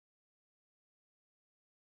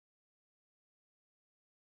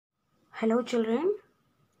Hello children,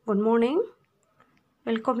 good morning.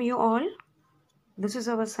 Welcome you all. This is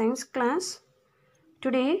our science class.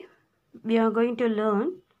 Today we are going to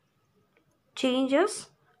learn changes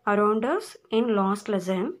around us in last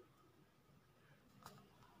lesson.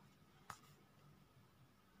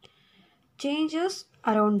 Changes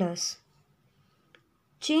around us.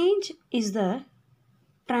 Change is the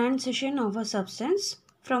transition of a substance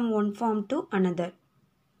from one form to another.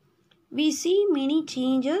 We see many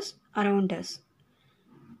changes around us.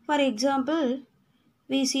 For example,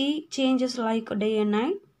 we see changes like day and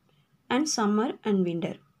night and summer and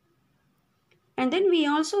winter. And then we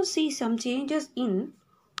also see some changes in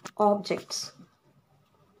objects.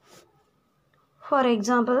 For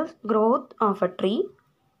example, growth of a tree,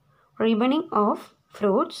 ripening of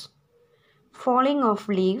fruits, falling of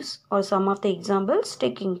leaves are some of the examples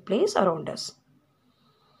taking place around us.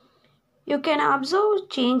 You can observe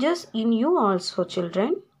changes in you also,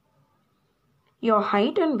 children. Your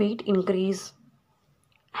height and weight increase,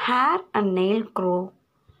 hair and nail grow,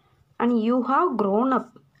 and you have grown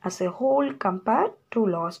up as a whole compared to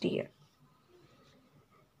last year.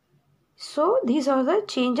 So these are the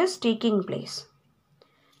changes taking place.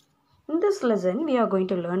 In this lesson, we are going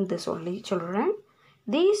to learn this only, children.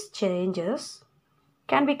 These changes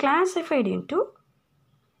can be classified into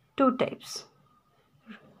two types: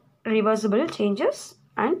 reversible changes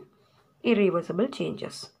and irreversible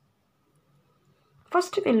changes.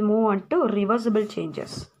 First, we'll move on to reversible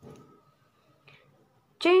changes.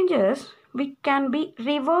 Changes which can be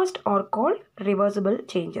reversed are called reversible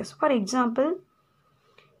changes. For example,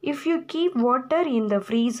 if you keep water in the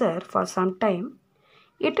freezer for some time,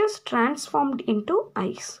 it is transformed into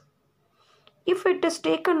ice. If it is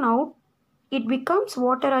taken out, it becomes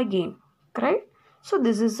water again, right? So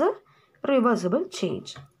this is a reversible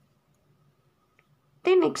change.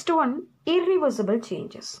 The next one, irreversible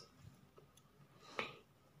changes.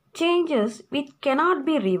 Changes which cannot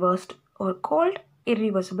be reversed are called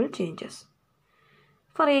irreversible changes.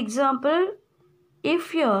 For example,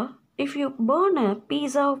 if you burn a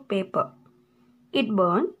piece of paper, it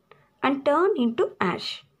burns and turn into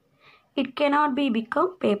ash. It cannot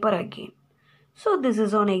become paper again. So this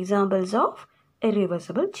is on examples of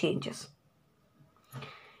irreversible changes.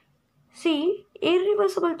 See,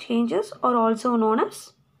 irreversible changes are also known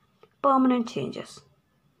as permanent changes.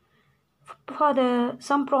 For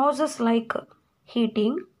some process like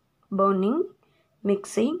heating, burning,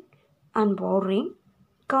 mixing and powdering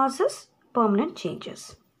causes permanent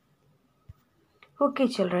changes. Okay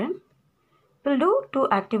children, we'll do two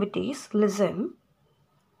activities. Listen.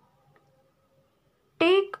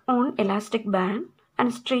 Take on elastic band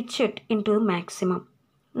and stretch it into maximum.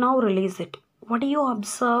 Now release it. What do you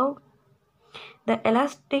observe? The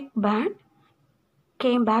elastic band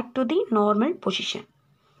came back to the normal position.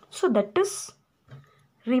 So that is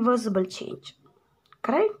reversible change.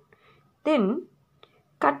 Correct? Then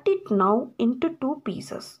cut it now into two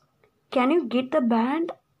pieces. Can you get the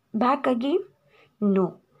band back again?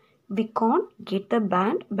 No. We can't get the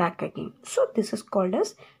band back again. So this is called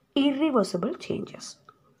as irreversible changes.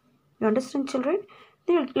 You understand, children?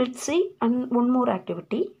 Then let's see one more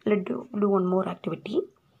activity. Let's do one more activity.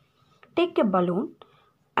 Take a balloon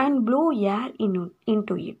and blow air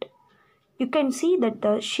into it. You can see that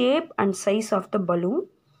the shape and size of the balloon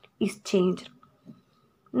is changed.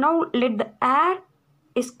 Now let the air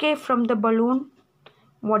escape from the balloon.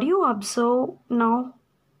 What do you observe now?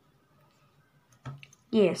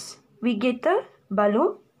 Yes, we get the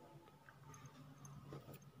balloon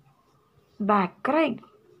back, right?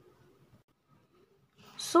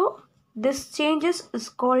 So this changes is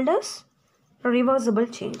called as reversible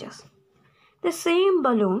changes. The same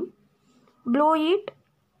balloon, blow it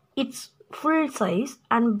its full size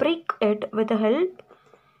and break it with the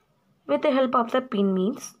help of the pin,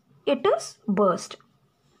 means it is burst.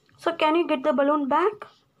 So can you get the balloon back?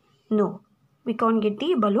 No, we can't get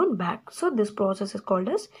the balloon back. So this process is called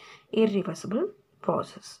as irreversible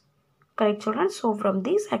process. Correct, children? So from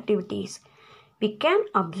these activities, we can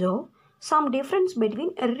observe some difference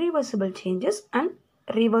between irreversible changes and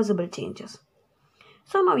reversible changes.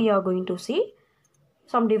 So now we are going to see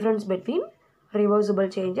some difference between reversible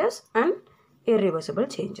changes and irreversible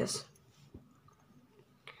changes.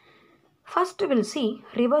 First we will see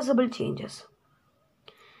reversible changes.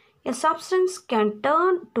 A substance can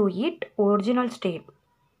turn to its original state,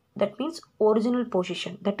 that means original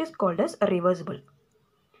position, that is called as reversible.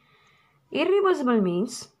 Irreversible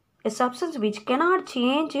means a substance which cannot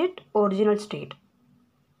change its original state,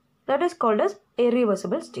 that is called as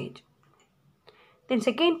irreversible state. Then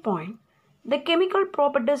second point, the chemical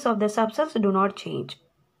properties of the substance do not change.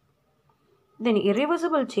 Then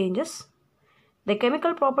irreversible changes, the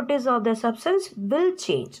chemical properties of the substance will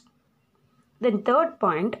change. Then third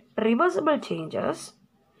point, reversible changes,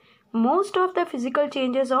 most of the physical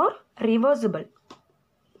changes are reversible.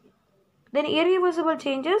 Then irreversible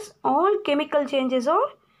changes, all chemical changes are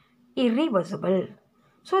irreversible.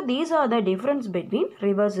 So these are the difference between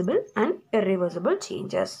reversible and irreversible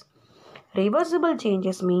changes. Reversible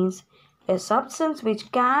changes means a substance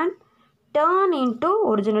which can turn into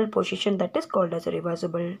original position, that is called as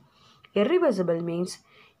reversible. Irreversible means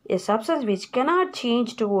a substance which cannot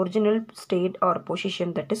change to original state or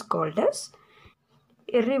position, that is called as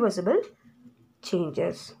irreversible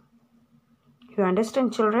changes. You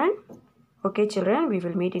understand, children? Okay, children, we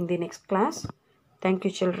will meet in the next class. Thank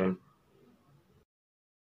you, children.